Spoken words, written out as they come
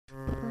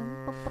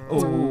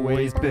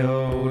Always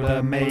build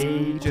a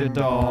major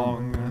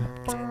dong.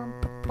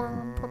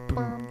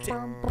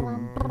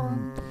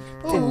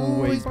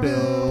 Always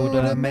build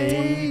a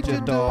major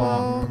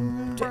dong.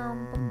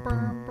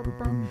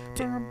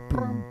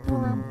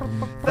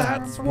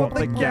 That's what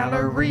the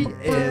gallery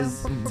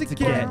is to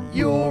get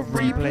your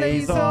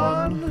replays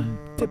on.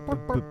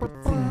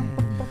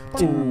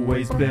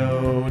 Always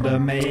build a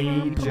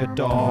major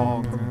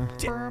dong.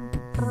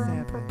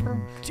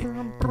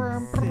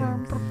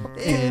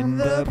 In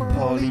the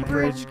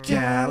Polybridge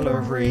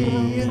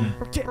gallery.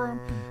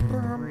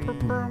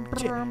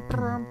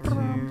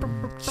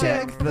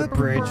 Check the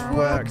bridge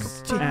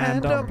works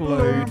and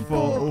upload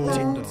for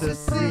all to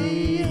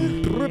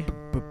see.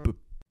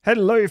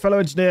 Hello fellow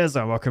engineers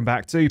and welcome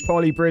back to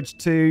Polybridge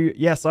 2.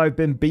 Yes, I've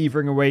been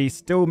beavering away,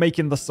 still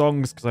making the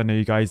songs because I know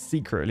you guys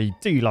secretly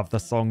do love the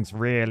songs,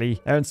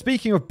 really. And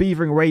speaking of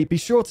beavering away, be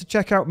sure to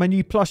check out my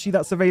new plushie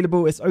that's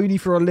available. It's only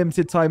for a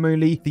limited time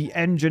only, the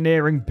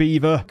Engineering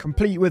Beaver,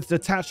 complete with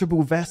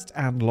detachable vest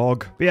and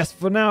log. But yes,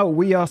 for now,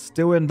 we are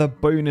still in the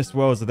bonus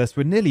worlds of this.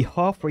 We're nearly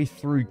halfway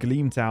through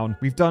Gleamtown.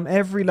 We've done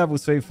every level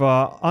so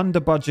far,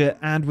 under budget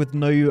and with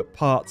no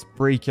parts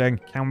breaking.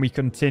 Can we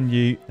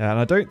continue? And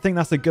I don't think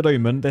that's a good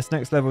omen. This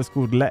next level is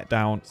called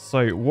Letdown.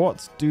 So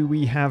what do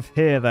we have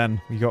here then?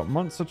 We got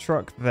monster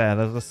truck there.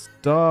 There's a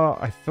star.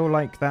 I feel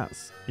like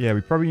that's... Yeah,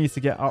 we probably need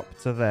to get up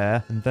to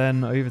there. And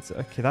then over to...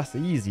 Okay, that's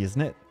easy,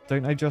 isn't it?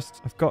 Don't I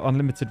just... I've got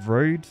unlimited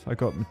road. I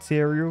got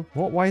material.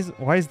 What?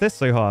 Why is this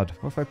so hard?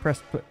 What if I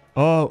press...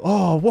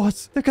 Oh,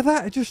 what? Look at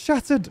that. It just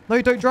shattered. No,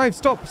 don't drive.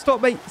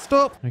 Stop, mate.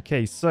 Stop.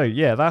 Okay, so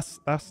yeah, that's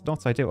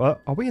not ideal.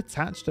 Are we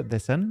attached at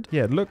this end?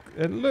 Yeah,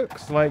 it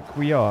looks like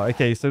we are.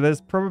 Okay, so there's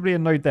probably a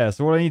node there.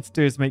 So all I need to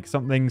do is make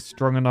something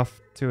strong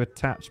enough to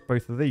attach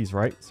both of these,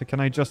 right? So can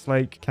I just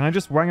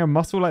wang a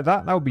muscle like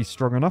that? That would be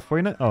strong enough,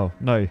 won't it? Oh,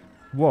 no.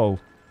 Whoa.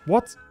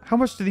 What? How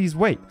much do these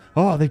weigh?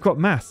 Oh, they've got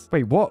mass.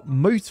 Wait, what?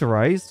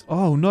 Motorized?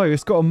 Oh, no,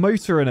 it's got a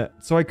motor in it,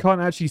 so I can't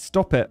actually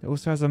stop it. It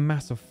also has a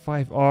mass of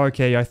 5. Oh,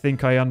 okay, I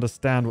think I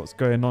understand what's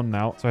going on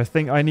now. So I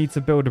think I need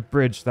to build a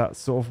bridge that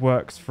sort of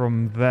works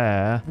from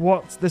there.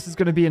 What? This is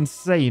going to be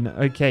insane.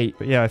 Okay,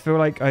 but yeah, I feel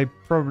like I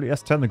probably...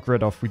 Let's turn the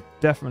grid off. We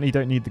definitely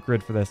don't need the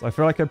grid for this. I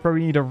feel like I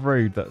probably need a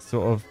road that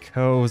sort of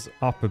curls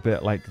up a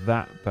bit like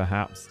that,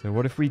 perhaps. So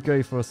what if we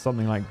go for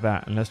something like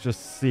that? And let's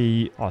just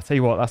see... Oh, I'll tell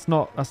you what, that's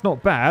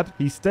not bad.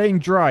 He's staying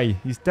dry.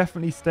 He's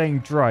definitely staying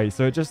dry,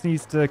 so it just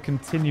needs to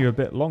continue a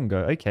bit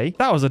longer. Okay,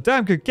 that was a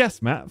damn good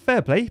guess, Matt.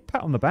 Fair play.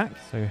 Pat on the back.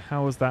 So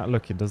how is that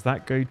looking? Does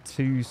that go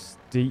too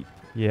steep?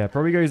 Yeah,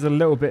 probably goes a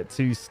little bit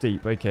too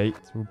steep. Okay,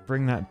 so we'll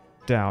bring that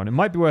down. It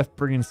might be worth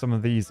bringing some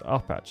of these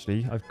up,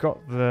 actually. I've got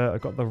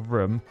the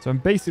room. So I'm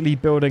basically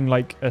building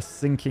like a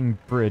sinking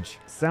bridge.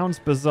 Sounds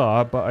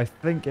bizarre, but I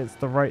think it's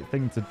the right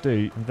thing to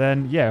do. And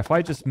then, yeah, if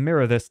I just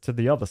mirror this to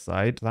the other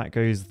side, that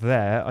goes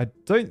there. I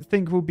don't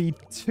think we'll be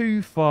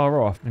too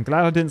far off. I'm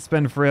glad I didn't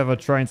spend forever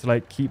trying to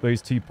like keep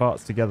those two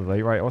parts together though.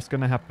 Right, what's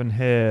going to happen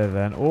here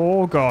then?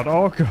 Oh God.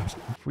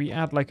 If we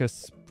add like a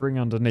spring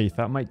underneath,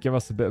 that might give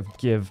us a bit of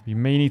give. You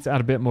may need to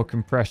add a bit more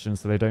compression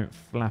so they don't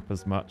flap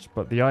as much,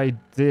 but the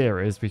idea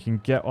is we can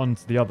get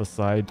onto the other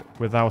side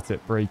without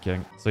it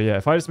breaking. So yeah,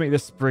 if I just make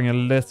this spring a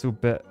little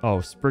bit...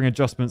 Oh, spring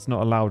adjustment's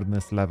not allowed in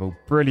this level.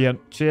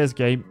 Brilliant. Cheers,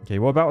 game. Okay,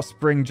 what about a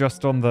spring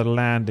just on the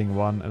landing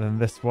one, and then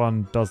this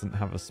one doesn't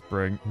have a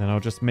spring? And then I'll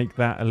just make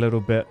that a little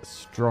bit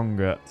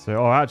stronger. So,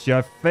 oh, actually,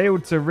 I've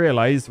failed to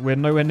realize we're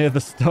nowhere near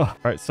the star.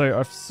 Right, so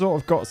I've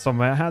sort of got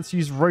somewhere. I had to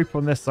use rope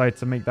on this side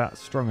to make that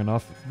strong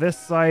enough. This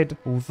side,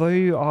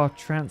 although our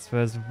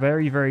transfer is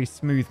very, very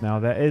smooth now,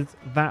 there is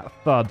that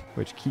thud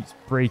which keeps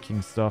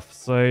breaking stuff.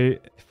 So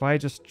if I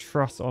just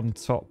truss on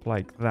top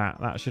like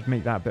that, that should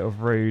make that bit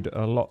of road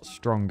a lot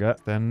stronger.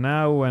 Then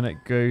now when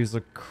it goes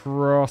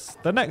across,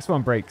 the next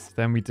one breaks.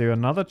 Then we do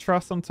another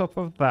truss on top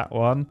of that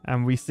one,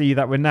 and we see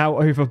that we're now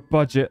over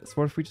budget. So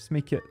what if we just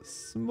make it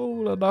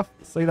small enough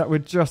so that we're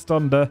just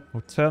under?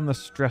 We'll turn the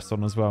stress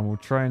on as well, and we'll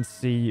try and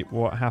see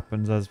what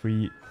happens as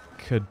we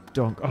could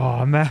donk.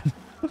 Oh man.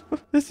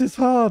 This is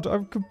hard.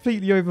 I'm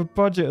completely over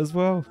budget as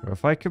well. Or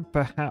if I could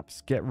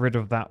perhaps get rid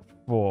of that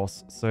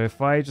force. So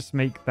if I just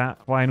make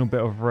that final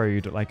bit of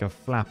road like a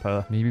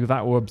flapper, maybe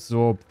that will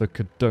absorb the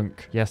kadunk.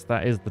 Yes,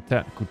 that is the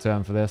technical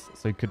term for this.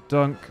 So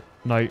kadunk.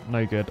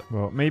 No good.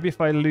 Well, maybe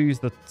if I lose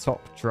the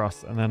top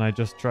truss and then I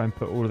just try and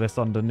put all of this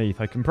underneath,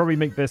 I can probably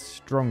make this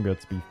stronger,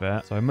 to be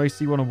fair. So I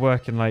mostly want to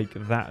work in like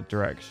that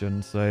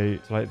direction. So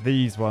like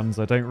these ones,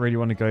 I don't really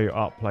want to go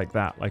up like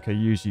that, like I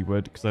usually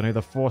would, because I know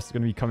the force is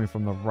going to be coming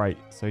from the right.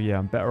 So yeah,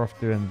 I'm better off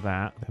doing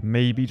that.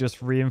 Maybe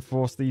just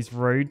reinforce these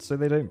roads so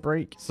they don't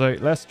break. So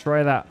let's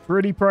try that.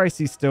 Pretty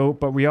pricey still,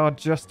 but we are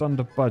just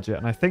under budget.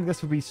 And I think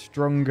this will be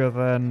stronger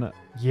than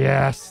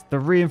Yes, the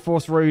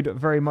reinforced road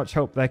very much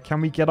helped there.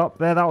 Can we get up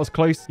there? That was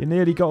close. You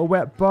nearly got a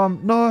wet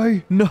bum.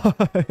 No, no.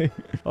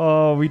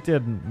 Oh, we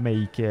didn't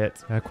make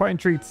it. Quite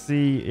intrigued to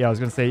see. Yeah, I was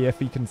going to say if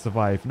he can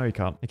survive. No, he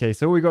can't. Okay,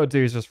 so all we got to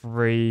do is just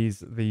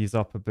raise these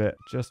up a bit.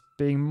 Just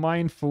being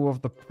mindful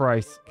of the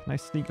price. Can I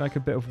sneak like a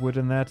bit of wood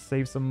in there to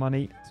save some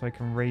money so I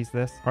can raise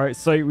this? All right,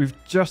 so we've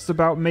just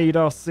about made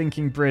our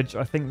sinking bridge.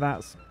 I think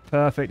that's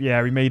perfect.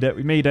 Yeah, we made it.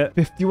 We made it.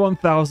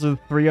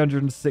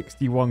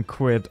 51,361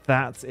 quid.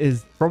 That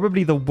is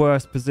probably the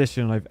worst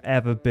position I've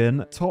ever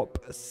been. Top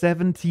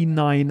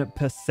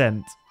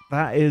 79%.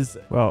 That is,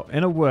 well,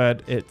 in a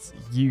word, it's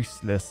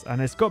useless.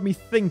 And it's got me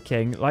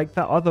thinking, like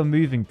that other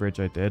moving bridge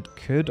I did,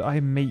 could I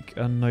make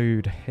a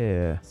node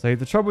here? So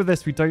the trouble with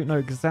this, we don't know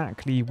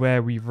exactly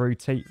where we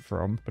rotate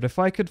from. But if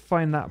I could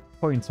find that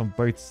point on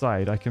both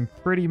sides, I can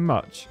pretty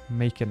much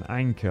make an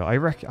anchor. I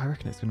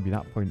reckon it's going to be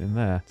that point in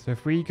there. So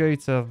if we go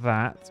to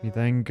that, we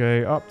then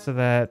go up to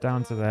there,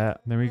 down to there.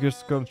 And then we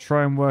just got to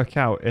try and work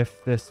out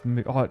if this...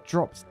 Oh, it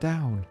drops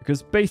down.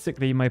 Because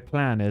basically my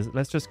plan is,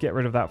 let's just get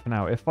rid of that for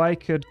now. If I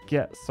could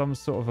get some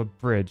sort of a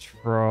bridge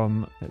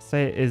from, let's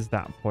say it is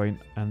that point,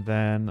 and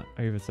then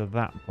over to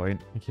that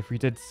point. Like if we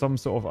did some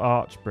sort of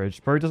arch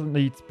bridge, probably doesn't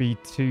need to be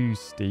too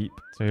steep.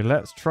 So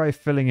let's try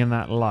filling in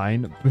that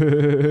line.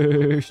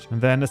 Boosh.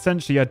 And then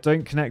essentially I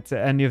don't connect to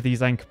any of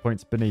these anchor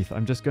points beneath.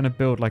 I'm just going to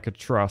build like a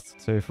truss.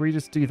 So if we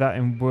just do that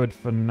in wood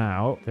for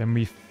now, then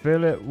we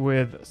fill it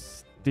with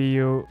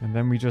steel, and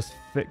then we just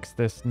fix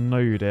this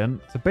node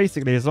in. So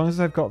basically, as long as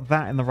I've got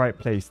that in the right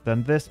place,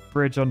 then this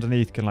bridge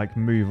underneath can like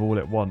move all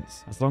at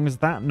once. As long as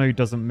that node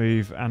doesn't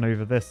move, and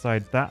over this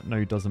side that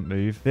node doesn't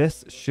move,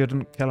 this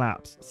shouldn't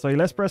collapse. So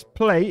let's press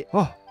play.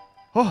 Oh,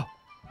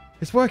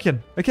 it's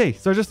working. Okay,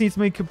 so I just need to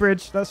make a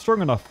bridge that's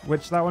strong enough,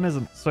 which that one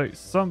isn't. So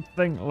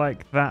something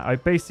like that. I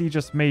basically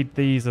just made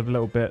these a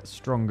little bit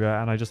stronger,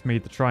 and I just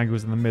made the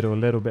triangles in the middle a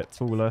little bit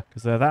taller,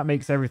 because that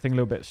makes everything a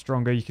little bit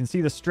stronger. You can see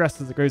the stress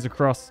as it goes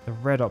across the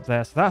red up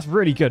there. So that's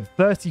really good.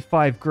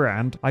 35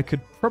 grand. I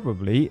could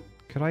probably...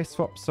 Could I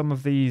swap some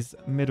of these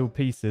middle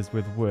pieces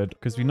with wood?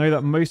 Because we know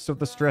that most of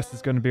the stress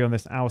is going to be on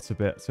this outer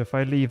bit. So if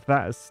I leave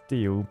that as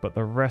steel, but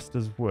the rest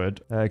as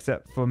wood,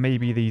 except for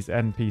maybe these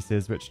end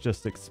pieces, which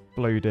just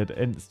exploded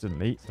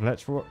instantly. So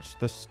let's watch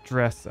the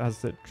stress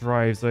as it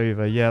drives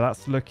over. Yeah,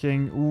 that's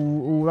looking...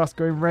 Ooh, that's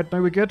going red.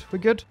 No, we're good. We're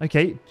good.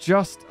 Okay,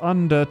 just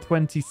under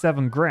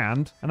 27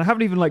 grand. And I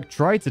haven't even like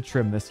tried to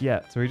trim this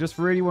yet. So we just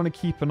really want to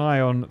keep an eye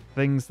on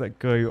things that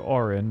go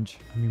orange.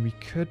 I mean, we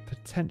could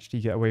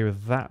potentially get away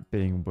with that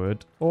being wood.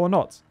 Or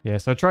not. Yeah,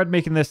 so I tried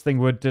making this thing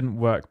wood, didn't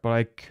work, but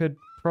I could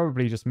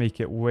probably just make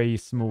it way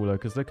smaller,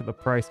 because look at the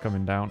price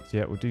coming down. So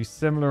yeah, we'll do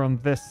similar on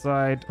this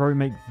side. Probably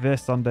make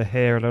this under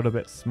here a little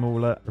bit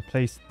smaller.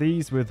 Replace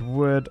these with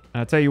wood.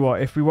 And I'll tell you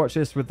what, if we watch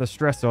this with the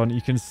stress on,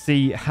 you can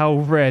see how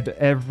red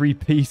every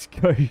piece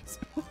goes.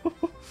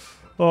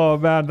 Oh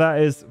man,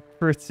 that is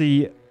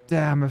pretty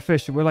damn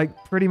efficient. We're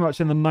like pretty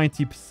much in the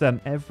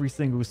 90% every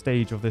single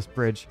stage of this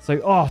bridge. So,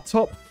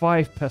 top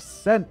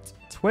 5%.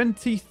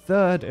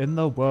 23rd in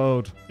the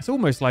world. It's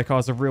almost like I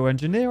was a real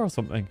engineer or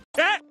something.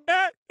 He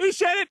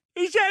said it!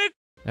 He said it!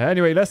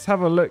 Anyway, let's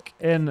have a look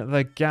in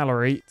the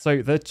gallery.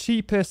 So the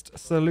cheapest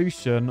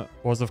solution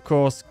was, of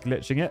course,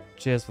 glitching it.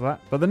 Cheers for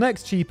that. But the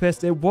next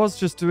cheapest, it was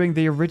just doing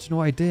the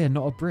original idea,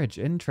 not a bridge.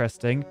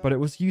 Interesting. But it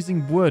was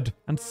using wood.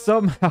 And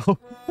somehow...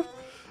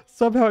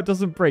 Somehow it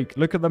doesn't break.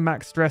 Look at the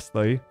max stress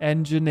though.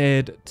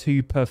 Engineered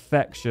to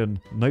perfection.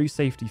 No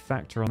safety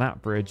factor on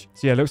that bridge.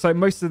 So yeah, looks like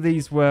most of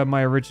these were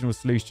my original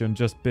solution,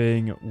 just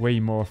being way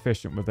more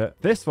efficient with it.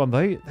 This one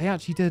though, they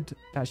actually did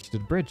a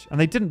bridge. And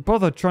they didn't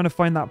bother trying to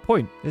find that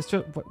point. It's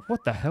just,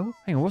 what the hell?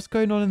 Hang on, what's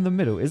going on in the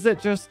middle? Is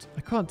it just,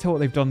 I can't tell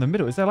what they've done in the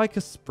middle. Is there like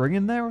a spring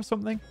in there or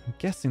something? I'm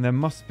guessing there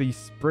must be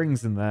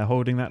springs in there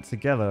holding that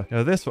together.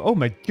 Now this one, oh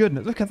my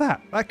goodness, look at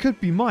that. That could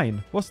be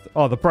mine.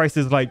 The price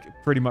is like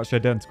pretty much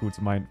identical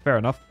to mine. Fair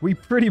enough. We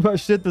pretty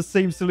much did the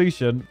same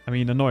solution. I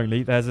mean,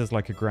 annoyingly, theirs is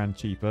like a grand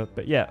cheaper.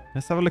 But yeah,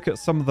 let's have a look at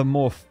some of the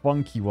more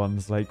funky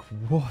ones. Like,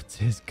 what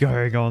is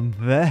going on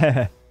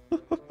there?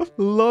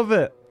 Love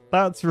it.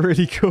 That's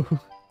really cool.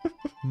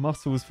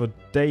 Muscles for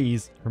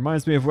days.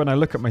 Reminds me of when I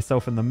look at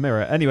myself in the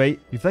mirror. Anyway,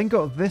 you've then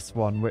got this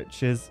one,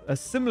 which is a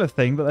similar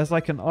thing, but there's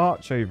like an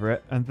arch over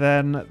it. And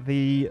then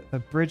the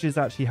bridge is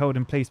actually held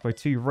in place by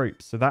 2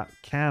 ropes, so that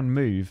can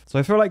move. So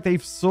I feel like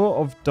they've sort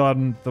of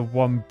done the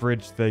one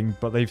bridge thing,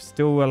 but they've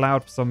still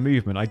allowed for some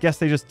movement. I guess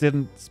they just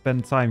didn't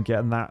spend time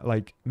getting that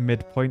like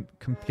midpoint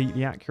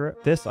completely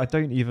accurate. This, I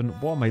don't even...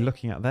 What am I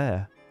looking at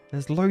there?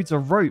 There's loads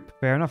of rope.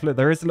 Fair enough. Look,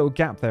 there is a little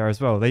gap there as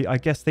well. I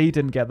guess they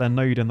didn't get their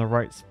node in the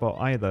right spot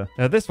either.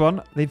 This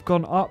one, they've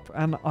gone up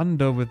and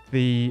under with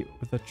the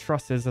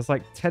trusses. There's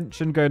like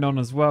tension going on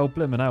as well.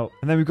 Blimmin' out.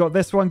 And then we've got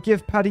this one.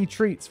 Give Paddy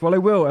treats. Well, I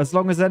will. As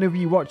long as any of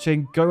you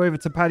watching, go over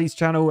to Paddy's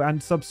channel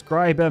and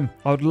subscribe him.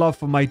 I would love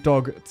for my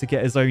dog to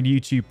get his own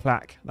YouTube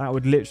plaque. That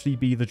would literally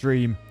be the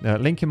dream.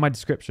 Link in my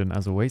description,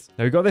 as always.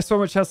 Now we've got this one,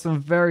 which has some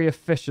very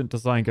efficient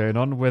design going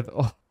on with...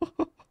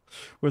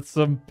 with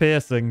some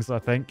piercings, I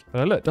think.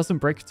 Look, it doesn't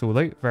break at all,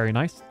 though. Very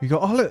nice. We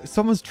got, oh, look,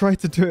 someone's tried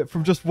to do it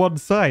from just one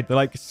side. They're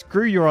like,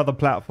 screw your other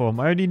platform.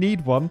 I only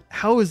need one.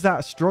 How is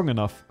that strong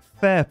enough?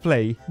 Fair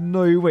play.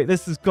 No, wait,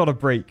 this has got to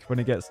break when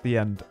it gets to the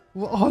end.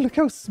 Oh, look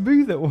how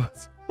smooth it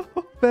was.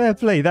 Fair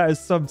play. That is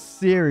some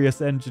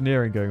serious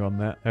engineering going on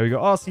there. There we go.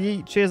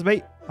 RCE. Cheers,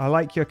 mate. I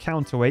like your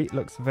counterweight.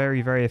 Looks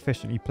very, very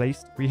efficiently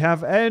placed. We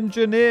have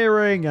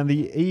engineering, and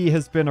the E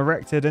has been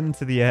erected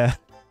into the air.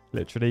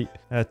 Literally.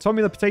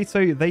 Tommy the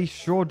Potato, they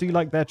sure do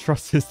like their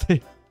trusses.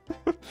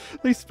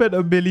 They spent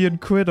 £1 million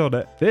on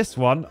it. This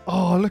one,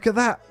 oh, look at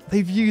that.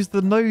 They've used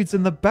the nodes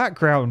in the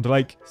background.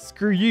 Like,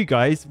 screw you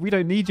guys. We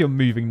don't need your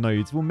moving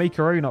nodes. We'll make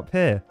our own up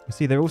here. You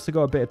see, they've also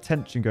got a bit of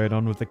tension going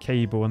on with the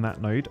cable and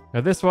that node.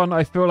 Now, this one,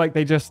 I feel like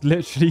they just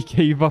literally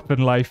gave up in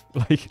life.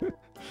 Like,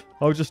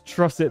 I'll just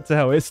truss it to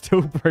hell. It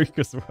still broke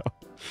as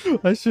well.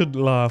 I shouldn't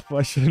laugh.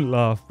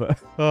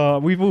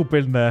 But we've all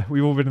been there.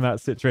 We've all been in that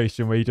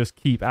situation where you just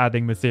keep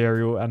adding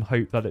material and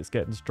hope that it's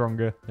getting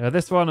stronger.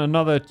 This one,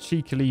 another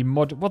cheekily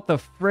mod. What the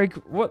frig?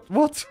 What?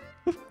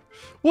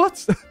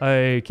 What?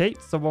 Okay,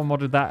 someone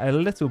modded that a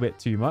little bit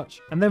too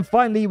much. And then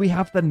finally, we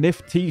have the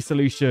nifty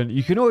solution.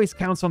 You can always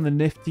count on the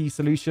nifty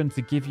solution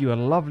to give you a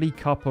lovely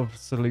cup of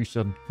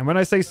solution. And when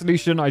I say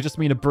solution, I just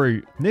mean a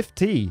brew.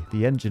 Nifty,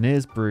 the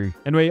engineer's brew.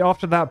 Anyway,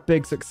 after that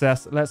big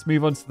success, let's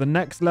move on to the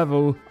next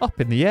level. Up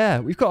in the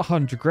air. We've got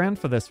 100 grand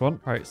for this one.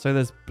 All right, so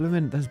there's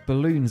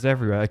balloons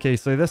everywhere. Okay,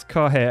 so this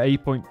car here,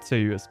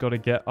 A.2, it's got to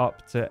get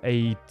up to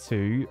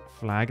A2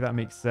 flag. That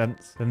makes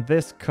sense. And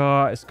this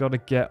car, it's got to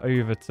get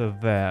over to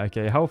there.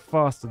 Okay, how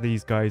fast do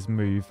these guys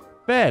move?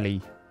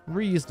 Fairly,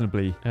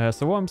 reasonably.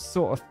 So what I'm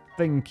sort of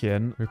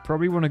thinking, we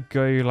probably want to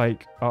go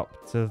like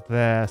up to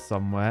there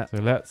somewhere.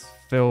 So let's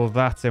fill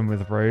that in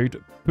with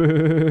road.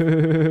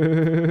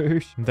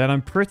 Boosh. And then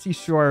I'm pretty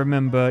sure I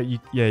remember, you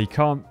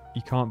can't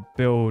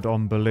build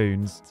on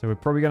balloons. So we're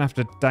probably going to have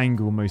to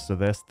dangle most of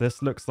this.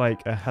 This looks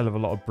like a hell of a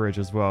lot of bridge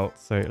as well.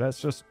 So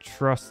let's just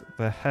truss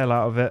the hell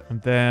out of it.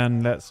 And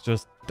then let's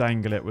just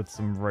dangle it with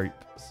some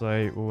rope.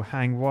 So we'll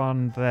hang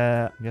one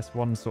there. I guess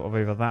one sort of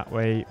over that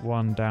way.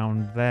 One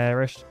down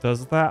there-ish.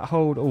 Does that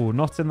hold? Oh,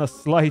 not in the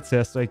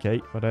slightest. Okay.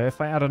 But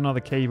if I add another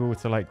cable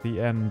to like the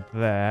end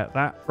there,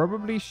 that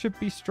probably should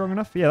be strong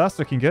enough. Yeah, that's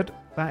looking good.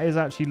 That is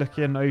actually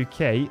looking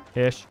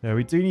okay-ish. Now,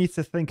 we do need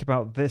to think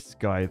about this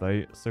guy,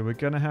 though. So we're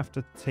going to have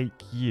to take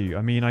you.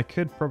 I mean, I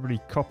could probably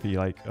copy,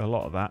 like, a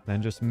lot of that.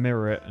 Then just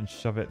mirror it and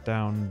shove it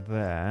down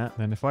there.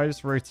 Then if I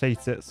just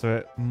rotate it so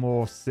it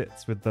more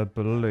sits with the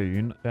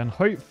balloon, then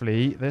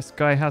hopefully this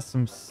guy has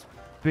some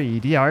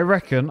speed. Yeah, I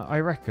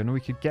reckon we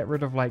could get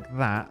rid of, like,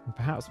 that. And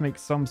perhaps make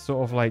some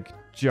sort of, like,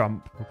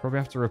 jump. We'll probably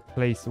have to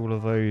replace all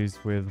of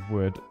those with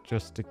wood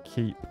just to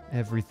keep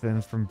everything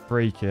from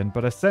breaking.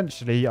 But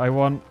essentially, I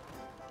want...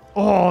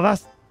 Oh,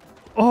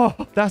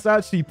 that's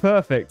actually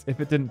perfect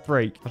if it didn't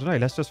break. I don't know.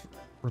 Let's just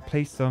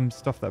replace some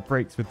stuff that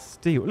breaks with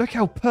steel. Look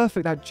how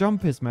perfect that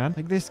jump is, man.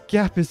 Like, this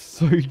gap is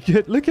so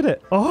good. Look at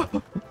it. Oh.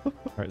 All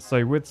right,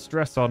 so with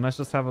stress on, let's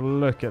just have a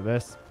look at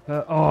this.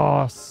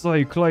 Oh,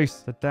 so close.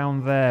 The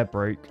down there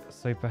broke.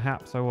 So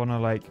perhaps I want to,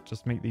 like,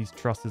 just make these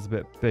trusses a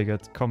bit bigger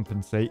to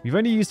compensate. We've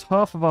only used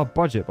half of our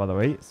budget, by the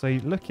way. So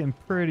looking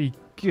pretty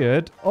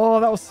good. Oh,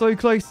 that was so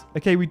close.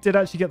 Okay, we did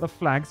actually get the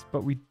flags,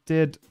 but we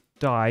did...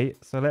 die.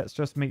 So let's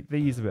just make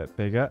these a bit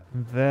bigger.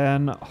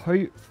 Then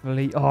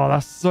hopefully... Oh,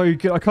 that's so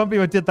good. I can't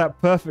believe I did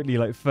that perfectly,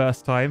 like,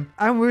 first time.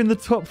 And we're in the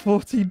top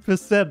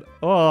 14%.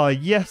 Oh,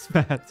 yes,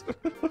 Matt.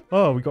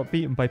 Oh, we got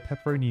beaten by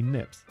pepperoni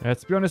nips. To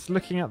be honest,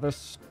 looking at the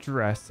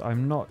stress,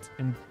 I'm not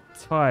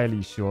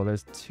entirely sure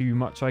there's too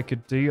much I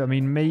could do. I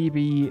mean,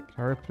 maybe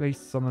can I replace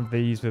some of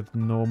these with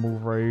normal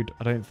road?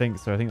 I don't think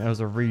so. I think there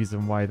was a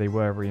reason why they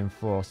were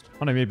reinforced.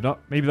 Oh, no, maybe not.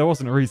 Maybe there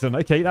wasn't a reason.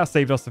 Okay, that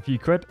saved us a few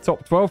quid.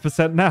 Top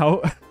 12%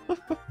 now.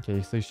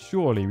 Okay, so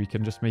surely we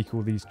can just make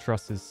all these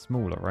trusses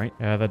smaller, right?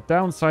 The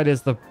downside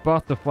is the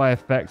butterfly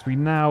effect. We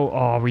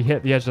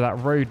hit the edge of that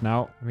road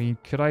now. I mean,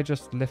 could I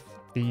just lift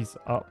these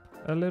up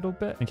a little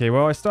bit? Okay,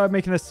 well, I started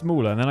making this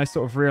smaller, and then I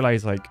sort of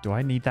realized, like, do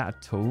I need that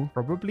at all?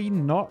 Probably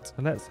not. So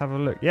let's have a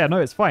look. Yeah, no,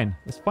 it's fine.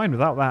 It's fine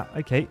without that.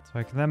 Okay, so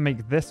I can then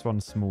make this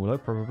one smaller,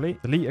 probably.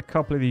 Delete a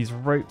couple of these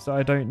ropes that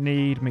I don't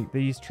need. Make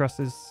these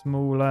trusses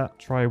smaller.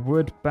 Try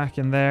wood back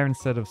in there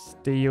instead of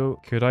steel.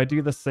 Could I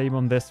do the same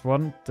on this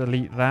one?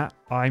 Delete that.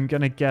 I'm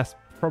gonna guess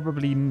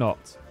probably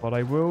not, but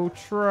I will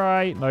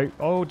try. No,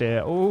 oh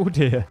dear, oh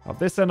dear. At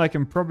this end, I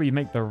can probably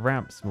make the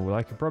ramp smaller.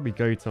 I could probably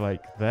go to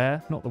like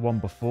there, not the one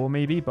before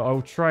maybe, but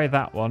I'll try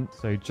that one.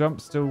 So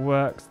jump still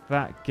works.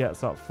 That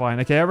gets up fine.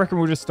 Okay, I reckon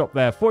we'll just stop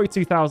there.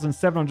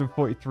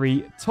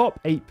 42,743,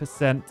 top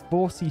 8%,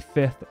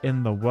 45th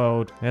in the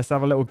world. Let's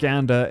have a little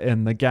gander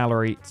in the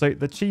gallery. So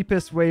the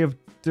cheapest way of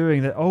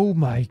doing that. Oh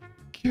my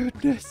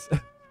goodness.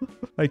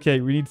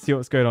 Okay, we need to see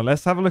what's going on.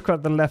 Let's have a look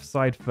at the left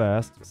side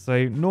first.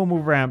 So normal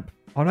ramp.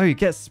 Oh no, it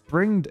gets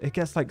springed. It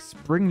gets like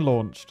spring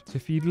launched. So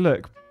if you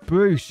look,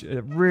 boosh.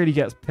 It really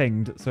gets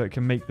pinged so it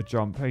can make the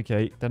jump.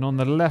 Okay, then on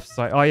the left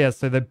side. Oh, yeah,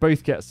 so they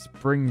both get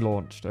spring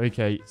launched.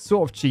 Okay,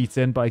 sort of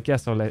cheating, but I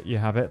guess I'll let you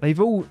have it. They've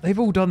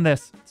all done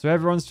this. So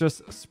everyone's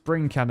just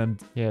spring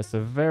cannoned. Yeah,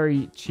 so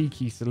very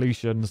cheeky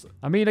solutions.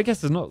 I mean, I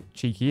guess it's not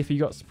cheeky. If you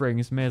got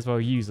springs, may as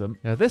well use them.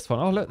 Yeah, this one.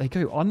 Oh, look, they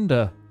go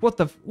under. What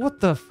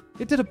the?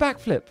 It did a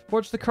backflip.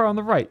 Watch the car on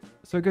the right.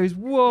 So it goes,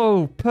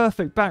 whoa,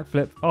 perfect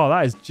backflip. Oh,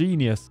 that is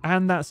genius.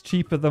 And that's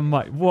cheaper than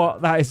mine.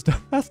 What? That's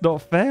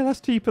not fair. That's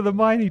cheaper than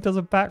mine. He does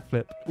a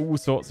backflip. All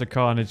sorts of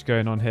carnage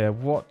going on here.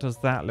 What does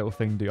that little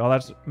thing do? Oh,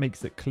 that just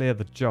makes it clear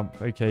the jump.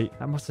 Okay,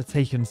 that must have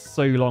taken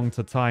so long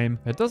to time.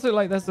 It does look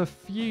like there's a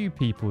few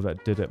people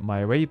that did it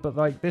my way, but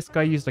like this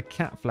guy used a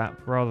cat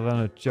flap rather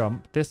than a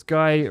jump. This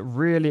guy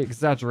really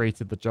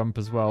exaggerated the jump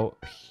as well.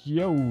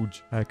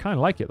 Huge. I kind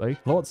of like it though.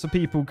 Lots of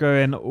people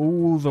going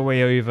all the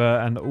way over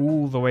and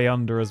all the way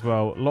under as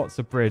well. Lots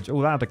of bridge.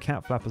 Oh, that had a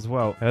cat flap as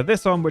well.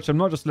 This one, which I'm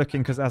not just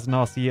looking because it has an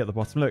RCE at the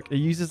bottom. Look, it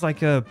uses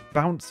like a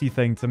bouncy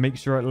thing to make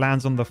sure it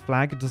lands on the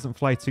flag. It doesn't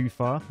fly too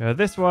far.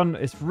 This one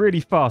is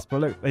really fast,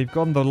 but look, they've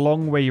gone the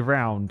long way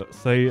round.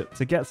 So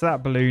to get to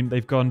that balloon,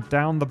 they've gone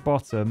down the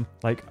bottom,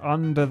 like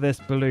under this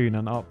balloon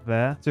and up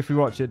there. So if we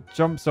watch it,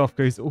 jumps off,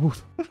 goes all,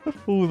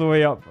 all the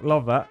way up.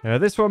 Love that.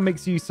 This one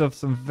makes use of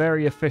some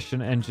very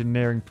efficient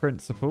engineering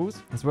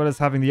principles, as well as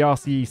having the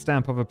RCE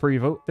stamp of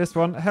approval. This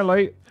one,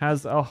 hello,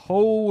 has a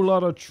whole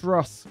lot of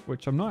truss,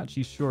 which I'm not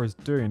actually sure is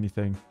doing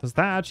anything. Does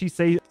that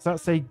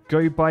say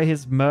go buy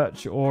his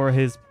merch or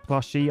his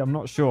plushie? I'm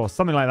not sure.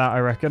 Something like that, I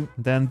reckon.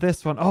 Then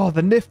this one. Oh,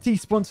 the nifty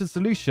sponsored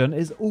solution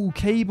is all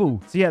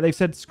cable. So yeah, they've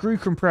said screw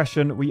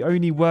compression. We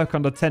only work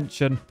under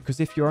tension because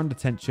if you're under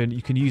tension,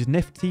 you can use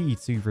nifty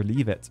to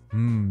relieve it.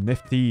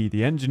 Nifty,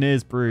 the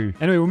engineer's brew.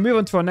 Anyway, we'll move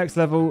on to our next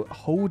level.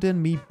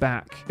 Holding me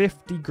back.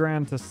 50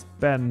 grand to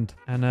spend.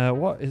 And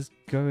what is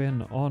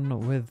going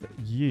on with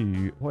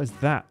you? What is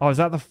that? Oh, is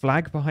that the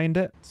flag behind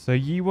it? So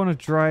you want to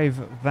drive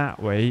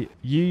that way.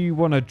 You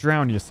want to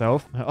drown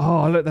yourself.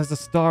 Oh, look, there's a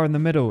star in the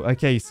middle.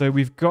 Okay, so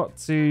we've got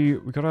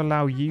to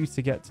allow you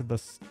to get to the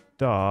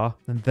star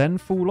and then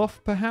fall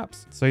off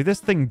perhaps. So this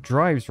thing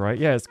drives, right?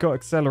 Yeah, it's got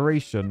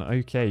acceleration.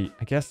 Okay,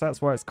 I guess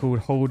that's why it's called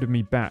holding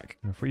me back.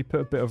 If we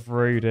put a bit of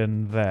road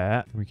in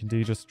there, we can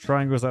do just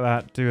triangles like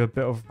that, do a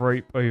bit of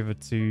rope over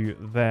to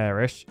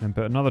there-ish, and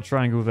put another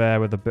triangle there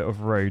with a bit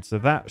of road. So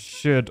that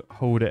should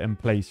hold it in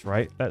place,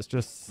 right? Let's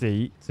just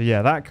see. So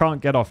yeah, that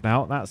can't get off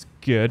now. That's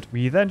good.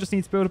 We then just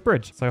need to build a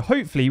bridge. So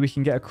hopefully we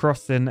can get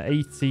across in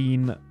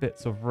 18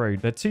 bits of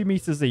road. They're 2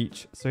 meters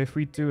each. So if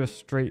we do a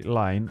straight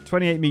line,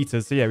 28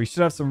 meters. So yeah, we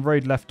should have some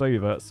road left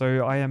over.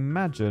 So I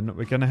imagine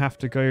we're going to have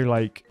to go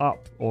like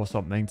up or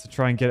something to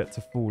try and get it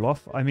to fall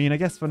off. I mean, I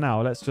guess for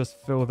now, let's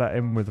just fill that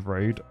in with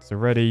road. So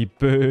ready,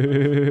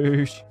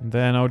 boosh. And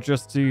then I'll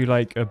just do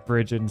like a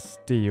bridge in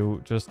steel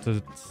just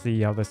to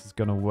see how this is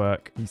going to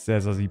work. He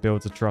says as he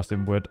builds a truss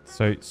in wood.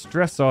 So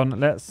stress on.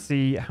 Let's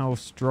see how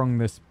strong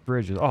this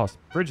bridge is. Oh,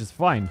 bridge is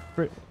fine.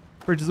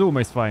 Bridge is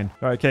almost fine.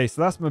 Okay,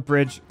 so that's my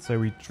bridge. So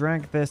we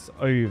drag this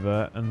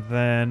over, and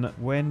then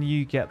when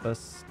you get the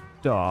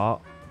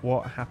start,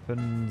 what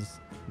happens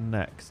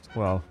next?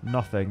 Well,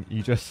 nothing.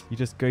 You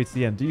just go to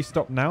the end. Do you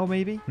stop now,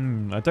 maybe?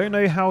 I don't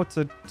know how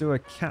to do a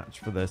catch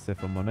for this,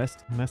 if I'm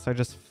honest. Unless I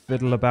just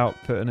fiddle about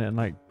putting it in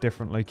like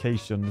different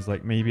locations.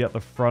 Like maybe at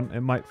the front,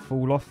 it might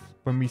fall off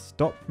when we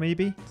stop,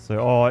 maybe. So,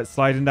 oh, it's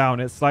sliding down.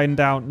 It's sliding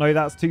down. No,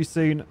 that's too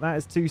soon. That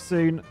is too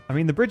soon. I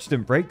mean, the bridge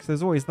didn't break, so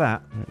there's always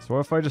that. Right, so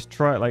what if I just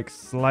try it like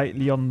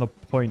slightly on the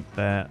point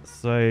there?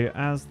 So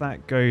as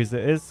that goes,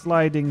 it is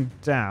sliding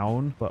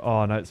down, but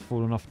oh no, it's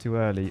fallen off too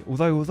early.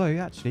 Although,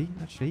 actually,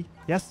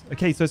 yes.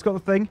 Okay, so it's got the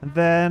thing, and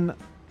then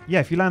yeah,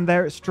 if you land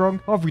there, it's strong.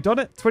 Oh, have we done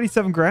it?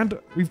 27 grand.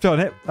 We've done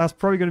it. That's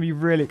probably going to be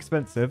really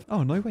expensive.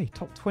 Oh, no way.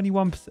 Top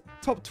 21%.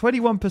 Top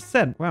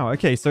 21%. Wow.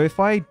 Okay, so if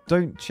I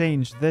don't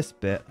change this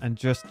bit and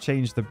just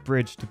change the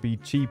bridge to be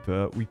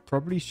cheaper, we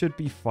probably should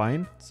be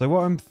fine. So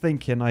what I'm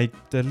thinking, I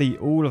delete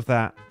all of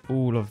that.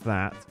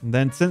 And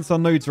then since our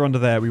nodes are under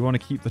there, we want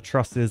to keep the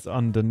trusses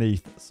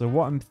underneath. So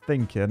what I'm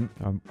thinking,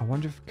 I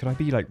wonder if, could I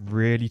be like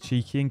really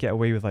cheeky and get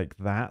away with like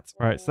that?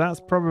 All right, so that's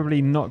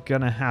probably not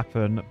going to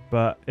happen.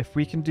 But if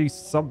we can do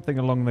something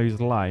along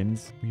those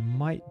lines, we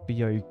might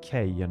be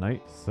okay, you know?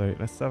 So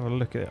let's have a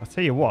look at it. I'll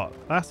tell you what,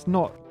 that's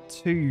not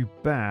too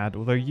bad.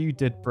 Although you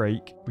did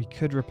break, we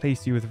could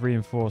replace you with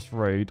reinforced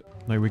road.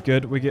 No, we're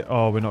good.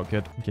 Oh, we're not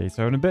good. Okay,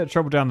 so I'm in a bit of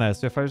trouble down there.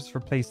 So if I just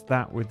replace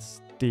that with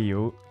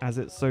steel, as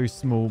it's so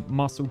small,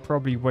 muscle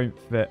probably won't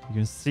fit. You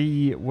can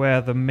see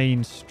where the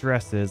main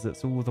stress is.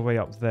 It's all the way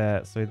up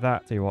there. So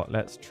that, tell you what,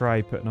 let's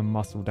try putting a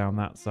muscle down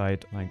that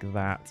side like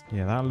that.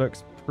 Yeah, that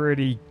looks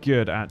pretty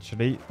good,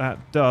 actually. That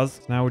does.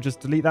 So now we'll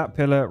just delete that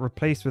pillar,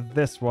 replace with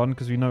this one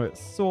because we know it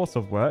sort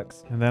of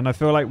works. And then I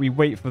feel like we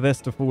wait for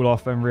this to fall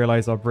off and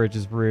realize our bridge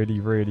is really,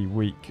 really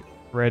weak.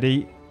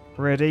 Ready.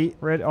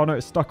 Oh no,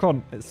 it's stuck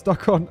on.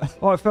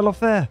 Oh, it fell off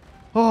there.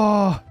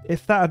 Oh,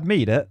 if that had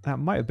made it, that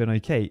might have been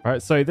okay. All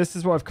right, so this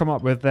is what I've come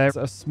up with. There's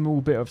a small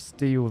bit of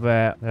steel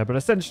there, but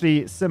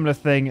essentially similar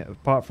thing,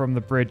 apart from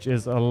the bridge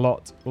is a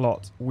lot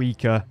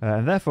weaker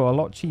and therefore a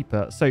lot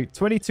cheaper. So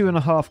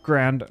 22.5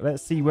 grand.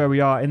 Let's see where we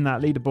are in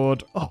that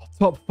leaderboard. Oh,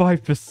 top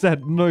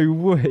 5%. No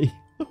way.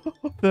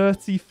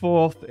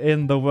 34th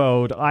in the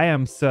world. I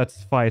am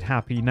certified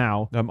happy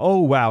now. Oh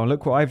wow,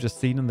 look what I've just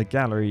seen in the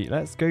gallery.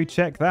 Let's go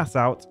check that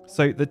out.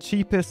 So the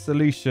cheapest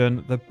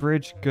solution, the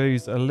bridge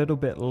goes a little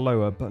bit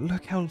lower, but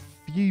look how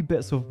few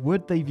bits of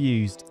wood they've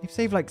used. They've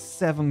saved like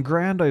 7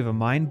 grand over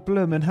mine.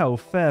 Bloomin' hell,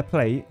 fair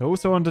play.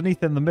 Also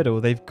underneath in the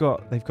middle, they've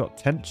got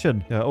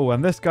tension. Oh,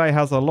 and this guy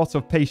has a lot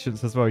of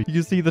patience as well. You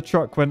can see the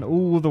truck went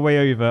all the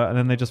way over and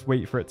then they just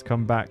wait for it to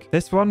come back.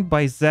 This one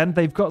by Zen,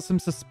 they've got some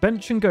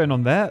suspension going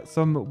on there.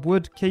 Some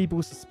wood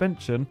cable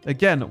suspension.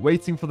 Again,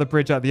 waiting for the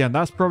bridge at the end.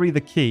 That's probably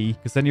the key,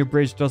 because then your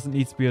bridge doesn't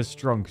need to be as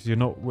strong because you're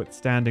not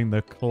withstanding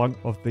the clunk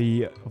of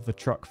the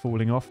truck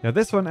falling off. Now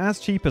this one as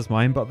cheap as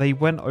mine, but they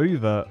went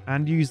over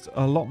and used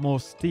a lot more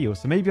steel.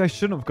 So maybe I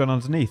shouldn't have gone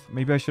underneath.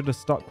 Maybe I should have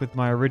stuck with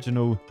my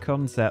original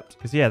concept.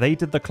 Because yeah, they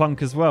did the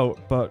clunk as well,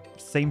 but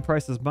same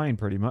price as mine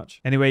pretty much.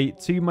 Anyway,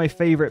 to my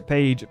favorite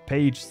page,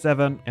 page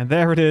 7. And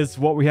there it is,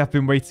 what we have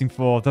been waiting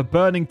for. The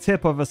burning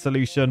tip of a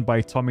solution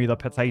by Tommy the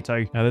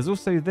Potato. Now there's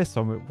also this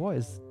one. What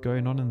is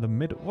going on in the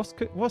middle?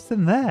 What's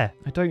in there?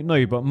 I don't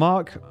know, but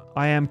Mark,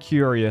 I am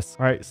curious.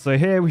 All right, so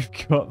here we've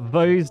got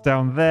those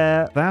down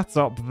there. That's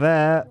up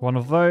there. One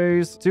of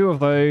those, 2 of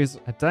those,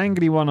 a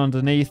dangly one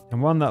underneath,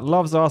 and one that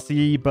loves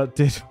RCE but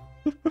did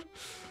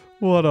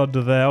what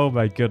under there? Oh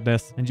my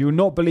goodness. And you will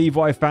not believe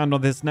what I found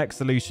on this next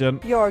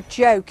solution. You're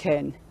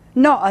joking.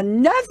 Not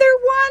another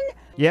one?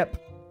 Yep.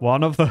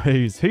 One of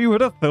those. Who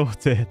would have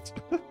thought it?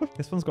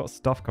 This one's got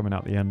stuff coming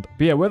out the end.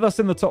 But yeah, with us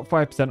in the top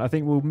 5%, I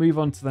think we'll move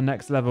on to the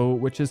next level,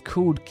 which is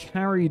called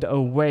Carried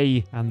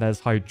Away. And there's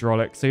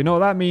hydraulics. So you know what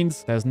that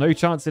means? There's no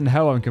chance in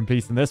hell I'm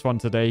completing this one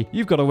today.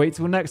 You've got to wait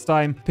till next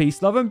time.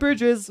 Peace, love, and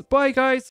bridges. Bye, guys.